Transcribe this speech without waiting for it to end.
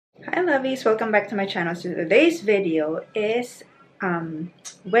Hi lovies, welcome back to my channel. So today's video is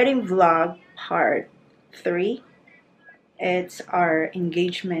wedding vlog part 3. It's our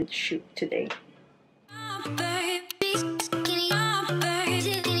engagement shoot today.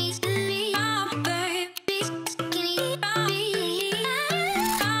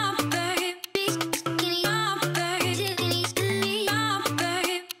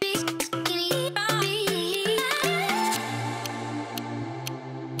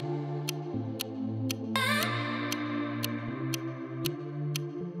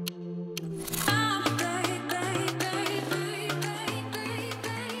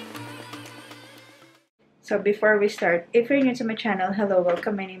 So before we start, if you're new to my channel, hello,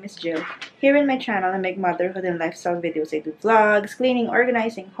 welcome, my name is Jill. Here in my channel, I make motherhood and lifestyle videos. I do vlogs, cleaning,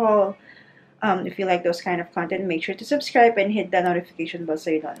 organizing, haul. If you like those kind of content, make sure to subscribe and hit the notification bell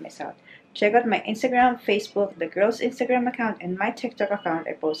so you don't miss out. Check out my Instagram, Facebook, the girls' Instagram account, and my TikTok account.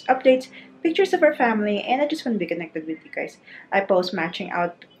 I post updates, pictures of our family, and I just want to be connected with you guys. I post matching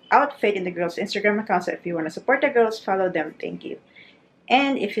outfit in the girls' Instagram account, so if you want to support the girls, follow them. Thank you.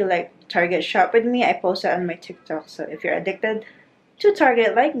 And if you like Target shop with me, I post it on my TikTok. So if you're addicted to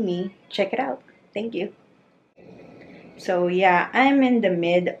Target like me, check it out. Thank you. So yeah, I'm in the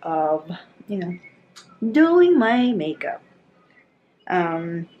mid of, doing my makeup.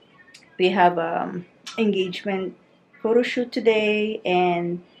 We have engagement photo shoot today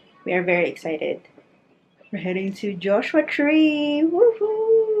and we are very excited. We're heading to Joshua Tree.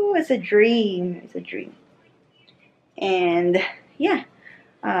 Woohoo! It's a dream. It's a dream. And yeah,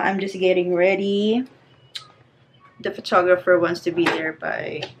 I'm just getting ready. The photographer wants to be there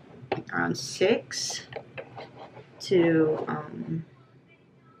by around 6 to,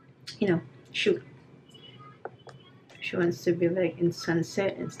 shoot. She wants to be like in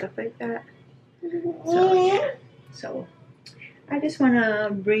sunset and stuff like that. So yeah. So I just want to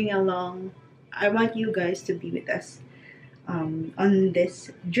bring along, I want you guys to be with us on this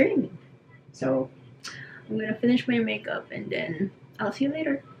journey. So I'm going to finish my makeup and then I'll see you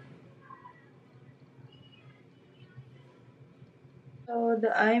later. So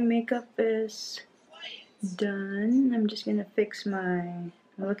the eye makeup is done. I'm just gonna fix my,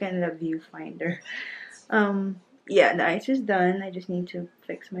 look at the viewfinder. Yeah, the eyes is done. I just need to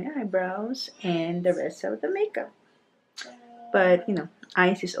fix my eyebrows and the rest of the makeup. But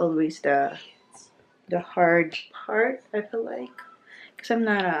eyes is always the hard part, I feel like, because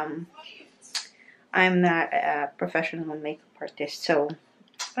I'm not a professional makeup artist, so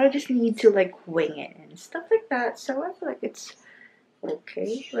I just need to like wing it and stuff like that. So I feel like it's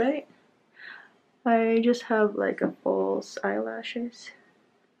okay, right? I just have like a false eyelashes.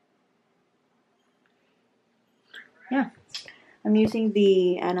 Yeah, I'm using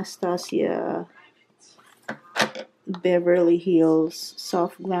the Anastasia Beverly Hills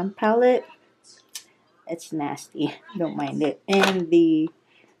Soft Glam palette. It's nasty, don't mind it. And the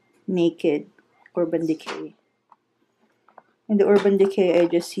Naked Urban Decay. In the Urban Decay, I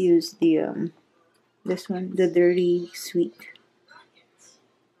just used the this one, the Dirty Sweet.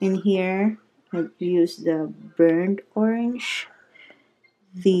 In here, I've used the Burned Orange,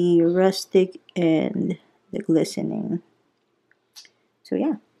 the Rustic, and the Glistening. So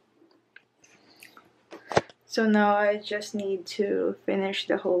yeah. So now I just need to finish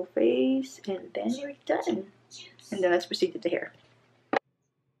the whole face and then we're done. And then let's proceed to the hair.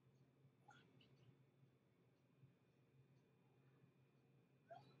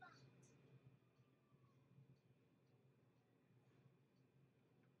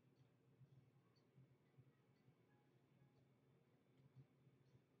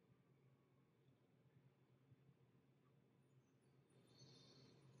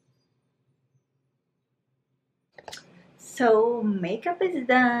 So makeup is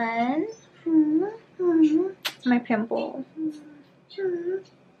done. My pimple.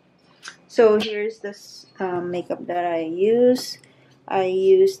 So here's this makeup that I use. I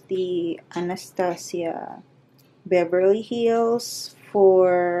use the Anastasia Beverly Hills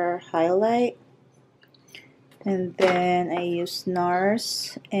for highlight. And then I use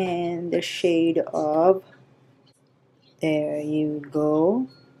NARS and the shade of, there you go,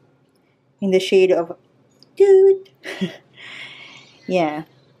 in the shade of Dude. Yeah.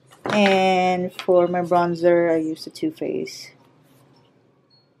 And for my bronzer, I use the Too Faced.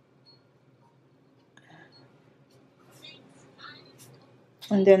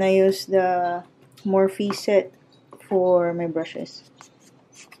 And then I use the Morphe set for my brushes.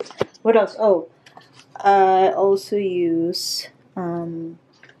 What else? Oh, I also use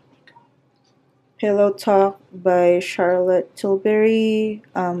Pillow Talk by Charlotte Tilbury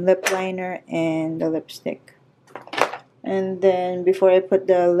lip liner and the lipstick. And then before I put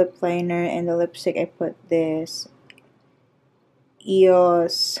the lip liner and the lipstick, I put this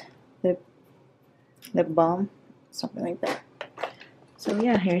EOS lip balm, something like that. So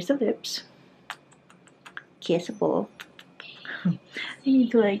yeah, here's the lips. Kissable. I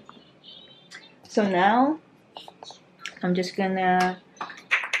need to like. So now I'm just gonna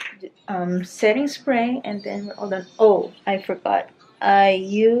setting spray, and then we're all done. Oh, I forgot. I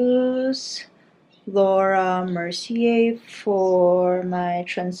use Laura Mercier for my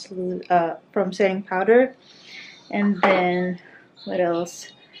from setting powder, and then what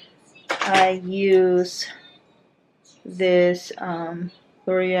else? I use this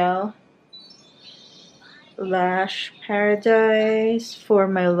L'Oreal Lash Paradise for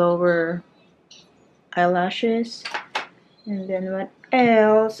my lower eyelashes. And then what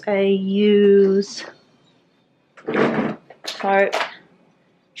else? I use Tarte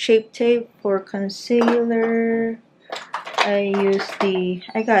Shape Tape for concealer.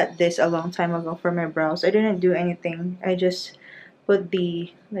 I got this a long time ago for my brows. I didn't do anything. I just put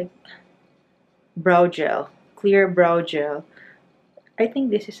the like brow gel, clear brow gel. I think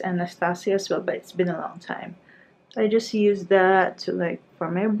this is Anastasia as well, but it's been a long time. I just use that to like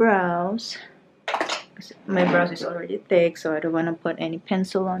for my brows. My brows is already thick, so I don't want to put any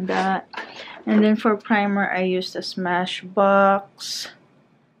pencil on that. And then for primer, I used the Smashbox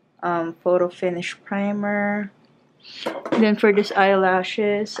Photo Finish Primer. And then for this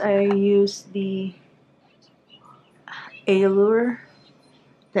eyelashes, I use the Allure,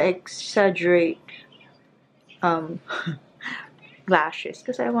 the Exaggerate lashes,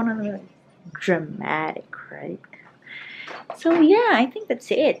 because I want to look dramatic, right? So yeah, I think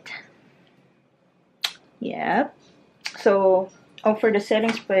that's it. Yep. So, oh, for the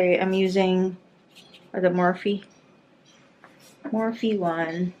setting spray, I'm using the Morphe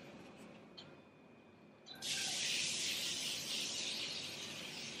one.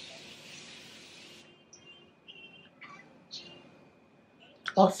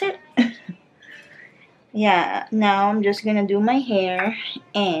 All set. Yeah, now I'm just gonna do my hair,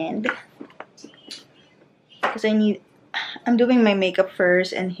 and because I'm doing my makeup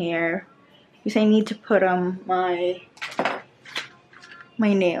first and hair, because I need to put on my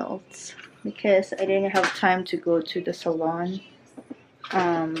nails, because I didn't have time to go to the salon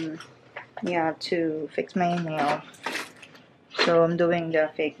yeah, to fix my nail. So I'm doing the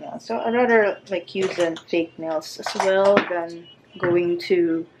fake nails. So I'd rather like use the fake nails as well than going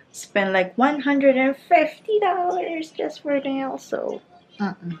to spend like $150 just for nails. So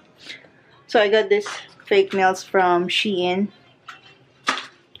so I got this fake nails from Shein.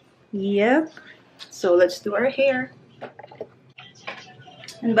 Yep. So let's do our hair.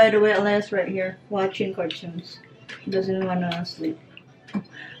 And by the way, Alessa's right here watching cartoons. Doesn't wanna sleep.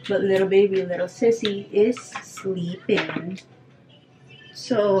 But little baby, little sissy is sleeping.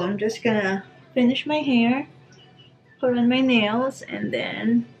 So I'm just gonna finish my hair, put on my nails, and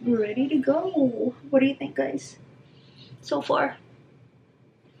then we're ready to go. What do you think, guys? So far.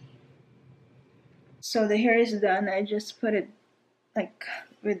 So the hair is done. I just put it like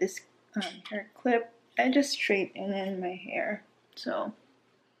with this hair clip. I just straighten in my hair. So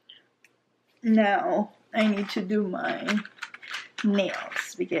now I need to do my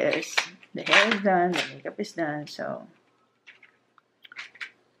nails because the hair is done, the makeup is done. So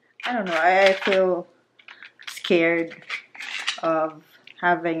I don't know. I feel scared of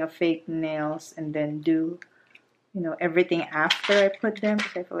having a fake nails and then do, you know, everything after I put them,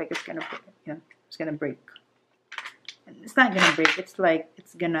 because I feel like it's gonna, you know, it's gonna break. And it's not gonna break. It's like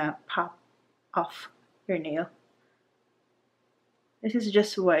it's gonna pop off your nail. This is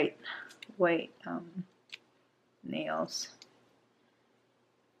just white nails.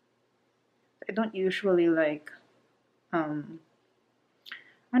 I don't usually like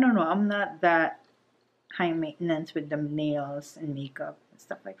I don't know, I'm not that high maintenance with the nails and makeup and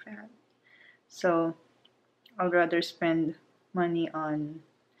stuff like that. So I'd rather spend money on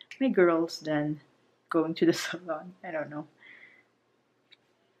my girls than going to the salon. I don't know.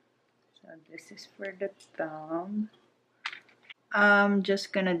 So this is for the thumb. I'm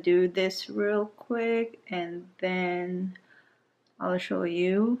just gonna do this real quick and then I'll show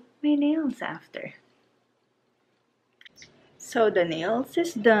you my nails after. So the nails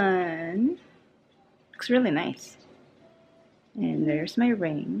is done. Looks really nice. And there's my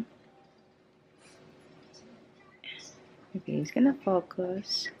ring. Okay, he's gonna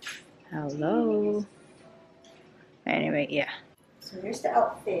focus. Hello. Anyway, yeah. So here's the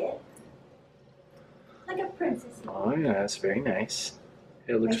outfit. Like a princess. Oh yeah, that's very nice.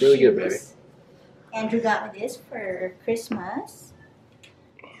 It looks really good, baby. Andrew got me this for Christmas.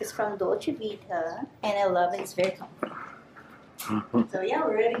 It's from Dolce Vita, and I love it. It's very comfy. So yeah,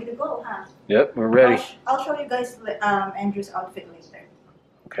 we're ready to go, huh? Yep, we're ready. I'll show you guys Andrew's outfit later.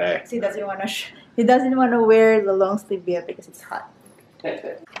 Okay. He doesn't want to wear the long sleeve yet because it's hot.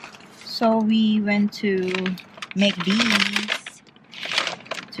 So we went to McD's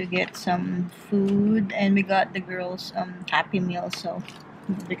to get some food, and we got the girls Happy Meal, so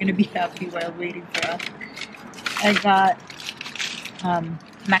they're gonna be happy while waiting for us. I got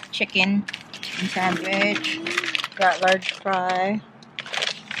mac chicken sandwich, got large fry,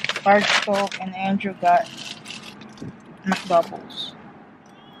 large Coke, and Andrew got McDoubles.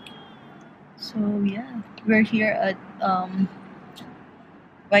 So yeah, we're here at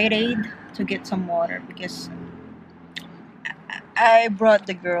Rite Aid to get some water because I brought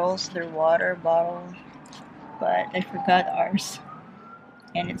the girls their water bottle, but I forgot ours,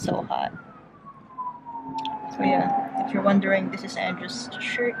 and it's so hot. So yeah, if you're wondering, this is Andrew's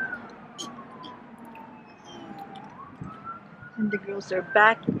shirt. And the girls are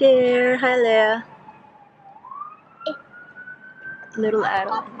back there. Hi, Leah. Little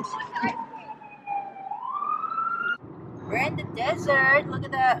Adam. We're in the desert. Look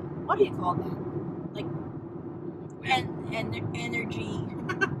at that. What do you call that? Like energy.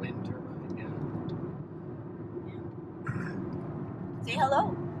 Wind turbine, yeah. Say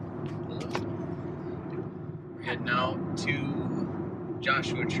hello. We're heading out to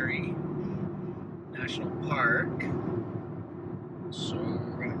Joshua Tree National Park. So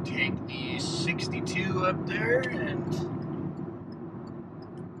we're gonna take the 62 up there and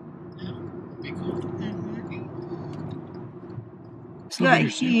be cool. Got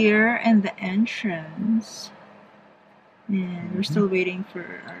here and the entrance, and we're still waiting for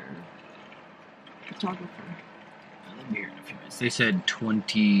our photographer. I'll be here in a few minutes. They said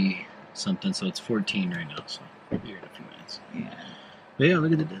 20 something, so it's 14 right now. So I'll be here in a few minutes. Yeah. But yeah,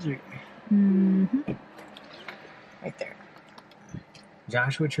 look at the desert. Right there.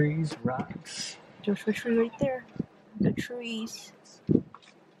 Joshua trees, rocks. Joshua Tree right there. The trees.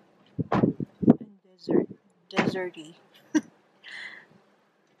 And desert. Deserty.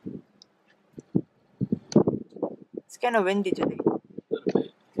 It's kind of windy today. A little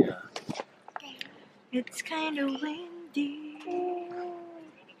bit, yeah. It's kind of windy.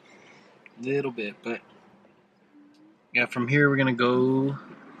 Little bit, but yeah, from here we're gonna go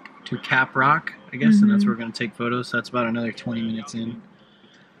to Cap Rock, I guess, and that's where we're gonna take photos. So that's about another 20 minutes in.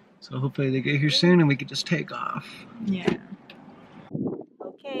 So hopefully they get here soon and we can just take off. Yeah.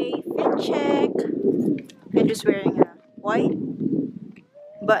 Okay, fit check. I'm just wearing a white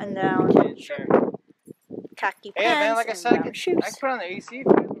button-down shirt, khaki pants, man, like I said, and brown shoes. I can put on the AC if you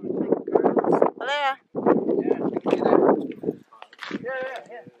guys want to take the car. Hello.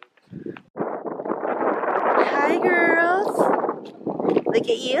 Hi, girls. Look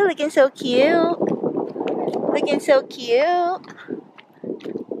at you, looking so cute. Looking so cute.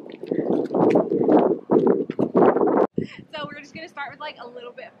 So we're just gonna start with like a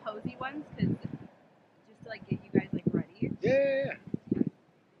little bit of posy ones, cause just to like get you guys like ready. Yeah.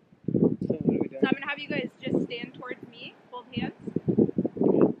 So what are we doing? So I'm gonna have you guys just stand towards me, hold hands.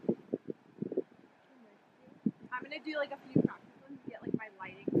 I'm gonna do like a few practice ones to get like my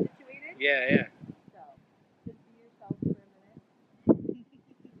lighting situated. Yeah. So just be yourself for a minute.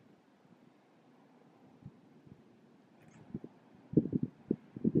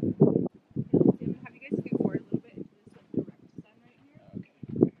 I'm gonna have you guys scoot forward a little bit into this like direct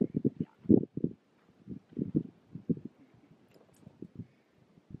sun right here. Okay.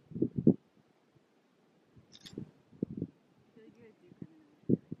 I feel like you guys do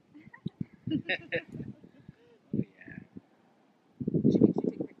kind of know. Oh yeah. She makes you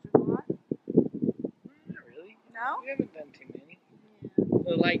take pictures a lot. Not really. No? We haven't done too many. Yeah.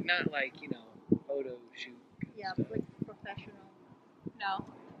 Well, like not like photo shoot. Yeah, stuff. like professional. No.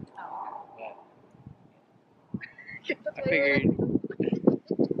 Oh, But I figured.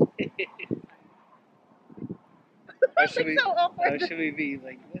 How should we? so awkward. How should we be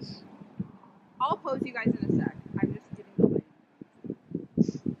like this? I'll pose you guys in a sec. I'm just getting the light.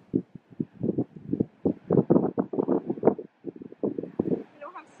 We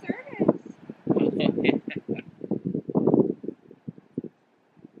don't have service.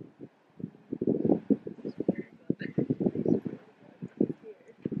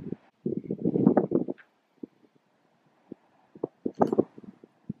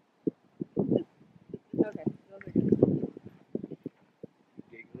 Okay, those are good.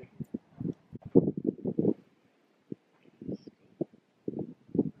 Giggly.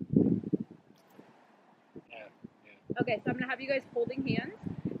 Okay, so I'm gonna have you guys holding hands,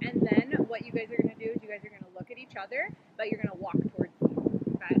 and then what you guys are gonna do is you guys are gonna look at each other, but you're gonna walk towards me.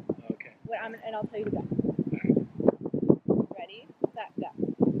 Okay? Okay. And I'll tell you to go. Ready?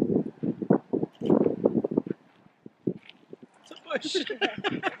 bush.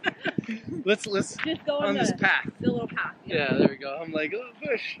 let's Just go on this path. The little path. Yeah, there we go. I'm like, oh,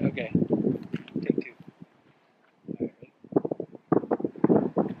 bush. Okay. Take 2.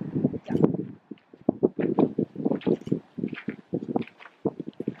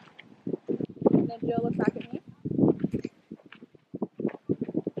 And then Jill looks back at me.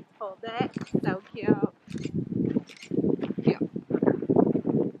 Hold it. So cute.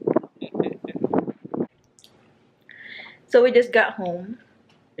 So we just got home.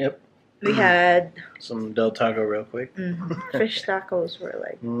 Yep. We had some Del Taco real quick. Fish tacos were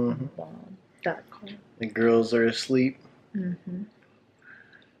like Mm-hmm. .com. The girls are asleep. Mm-hmm.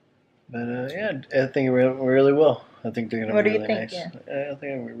 But yeah, I think it went really well. I think they're gonna What be do you really think? nice. Yeah. I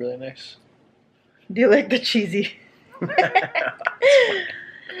think it'll be really nice. Do you like the cheesy?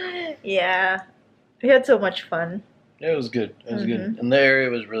 Yeah. We had so much fun. It was good. It was good. And the area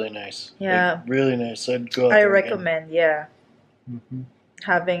was really nice. Yeah. Like, really nice. I'd go out I there recommend, yeah. again.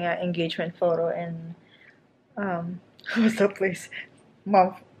 Having an engagement photo in what's that place?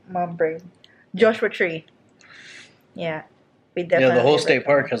 Mom Brain. Joshua Tree. Yeah. We definitely Yeah, the whole state recommend.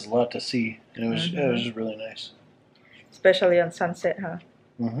 park has a lot to see. And it was just really nice. Especially on sunset, huh?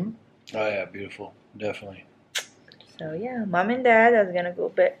 Oh yeah, beautiful. Definitely. So yeah, Mom and Dad are gonna go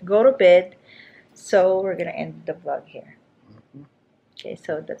to bed. So we're gonna end the vlog here. Okay,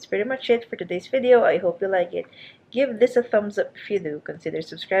 so that's pretty much it for today's video. I hope you like it. Give this a thumbs up if you do. Consider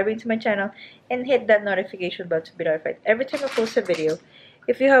subscribing to my channel and hit that notification bell to be notified every time I post a video.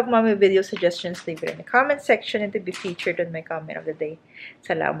 If you have mommy video suggestions, leave it in the comment section and to be featured on my comment of the day.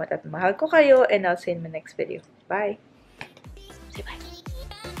 Salamat at mahal ko kayo, and I'll see you in my next video. Bye! Say bye!